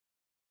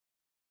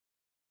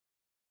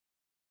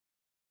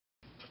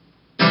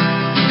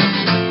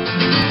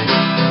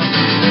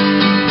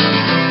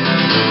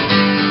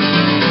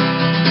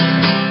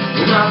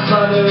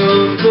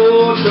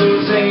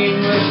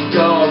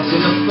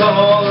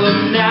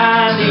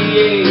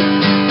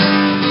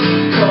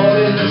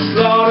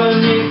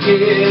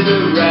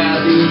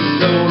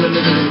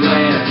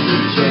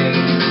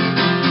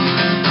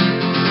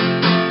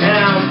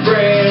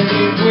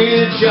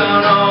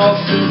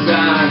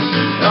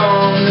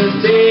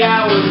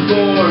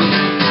born.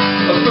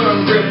 A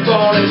firm grip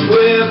on his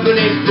whip and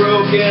he's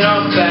broken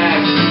our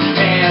back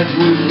as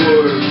we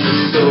work the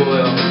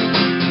soil.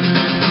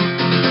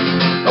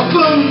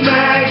 But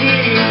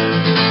Maggie,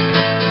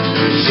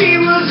 she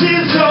was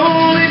his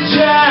only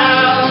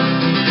child.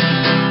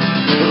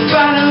 The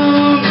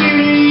final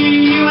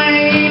beauty you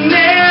ain't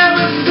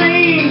never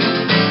seen.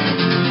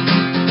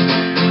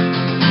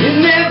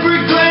 In every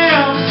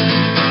glance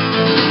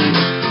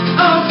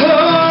of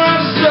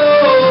her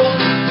soul,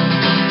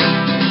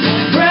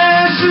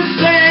 precious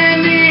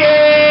in the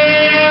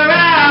air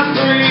I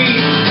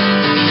breathe.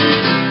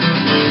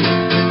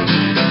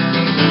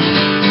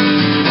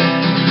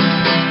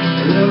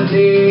 Them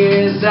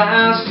days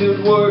I stood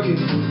working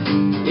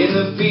in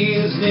the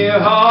fields near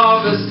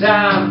harvest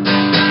time.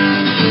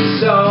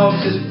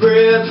 Softest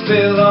breath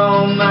fell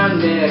on my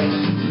neck,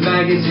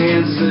 Maggie's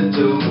hand slipped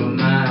over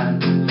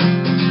mine.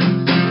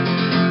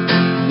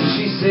 And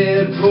she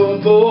said, poor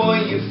boy,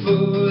 you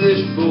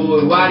foolish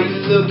boy, why do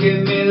you look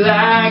at me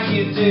like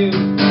you do?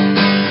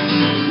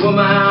 Well,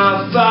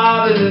 my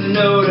father didn't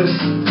notice,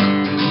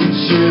 you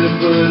should have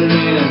put an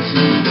end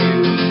to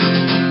you.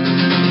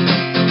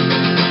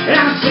 And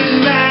I said,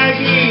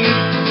 Maggie,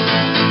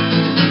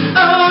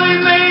 oh, you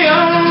may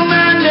own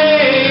my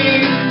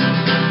name,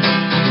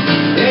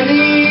 and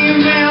you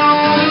may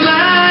own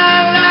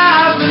my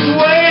life as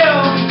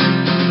well,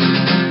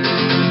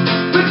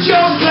 but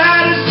your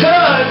slightest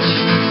touch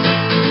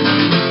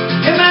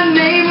and my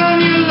name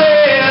on your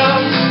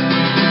lips,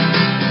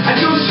 I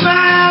go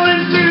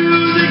smiling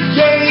through the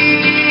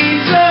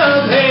gates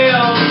of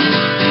hell.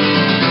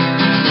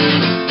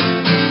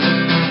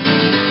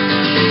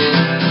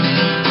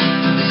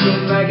 So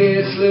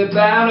Maggie slipped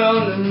out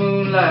on the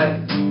moonlight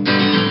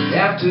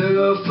after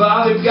her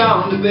father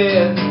gone to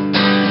bed.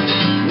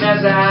 And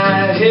as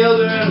I held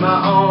her in my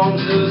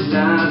arms those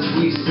nights,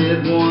 we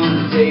said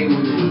one day we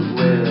would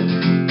wed.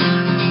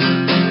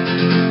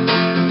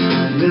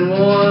 And then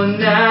one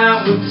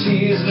night with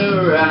tears in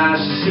her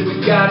eyes, she said, we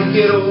gotta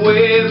get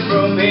away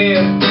from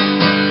here.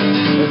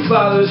 Her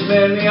father's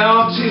married me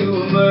off to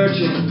a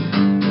merchant,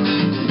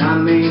 and I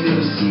may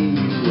never see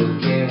you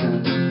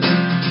again.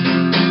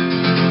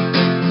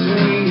 So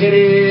we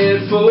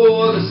headed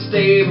for the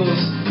stables,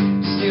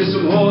 steal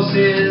some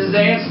horses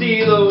and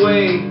steal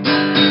away.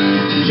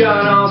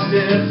 John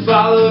Allston had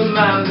followed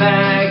my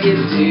Maggie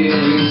dear,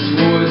 he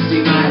swore to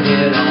see my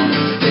head on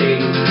the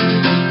stage.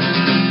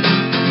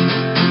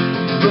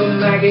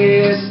 But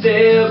Maggie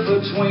stepped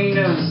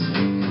between us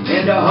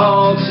and to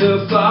halt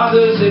her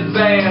father's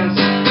advance.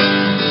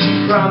 She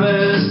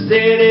promised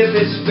that if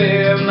it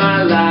spared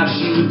my life,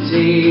 she would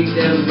take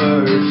that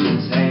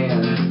merchant's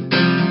hand.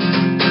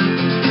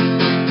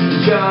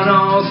 John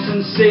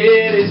Allston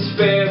said he'd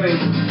spare me,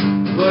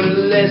 but a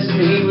lesson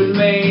he would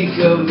make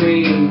of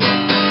me.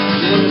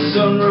 When the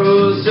sun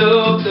rose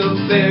up the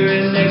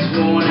very next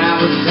morning, I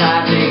was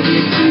tied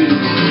naked to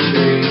a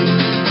tree.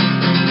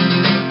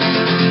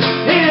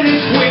 And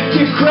it's quick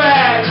to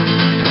crack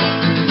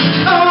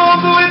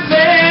over with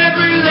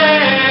every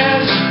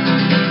lash.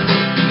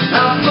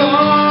 I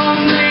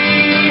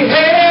firmly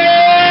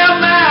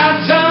held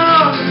my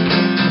tongue,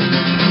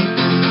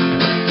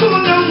 for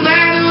no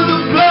matter the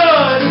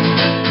blood,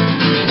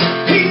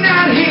 he'd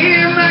not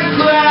hear my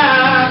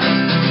cry.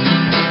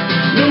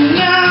 No,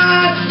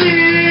 not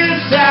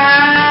this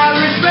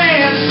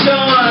Irishman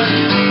son.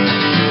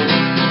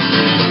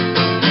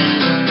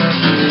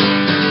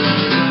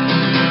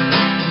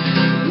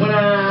 When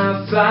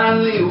I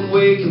finally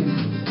awakened,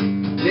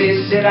 they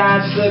said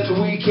I'd slept a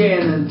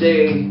weekend and a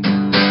day.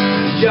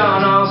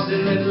 John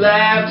Allston had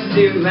laughed and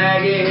dear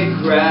Maggie had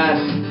cried,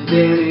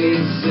 then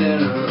he'd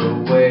sent her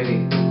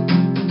away.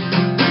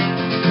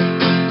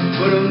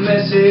 But a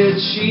message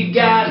she'd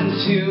gotten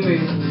to me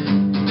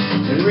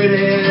and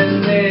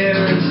written there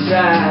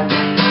inside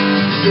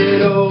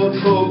said, oh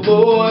poor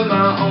boy,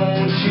 my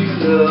own true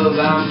love,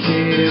 I'm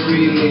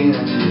carrying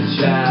the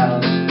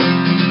child.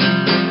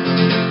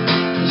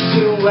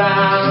 So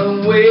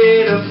I'll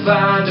wait to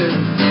find her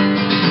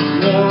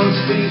once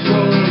these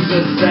wounds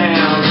are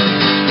sound.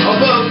 Oh,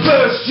 but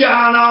first,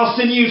 John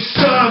Allston, you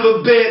son of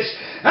a bitch,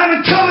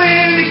 I'm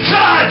coming to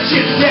cut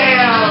you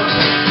down.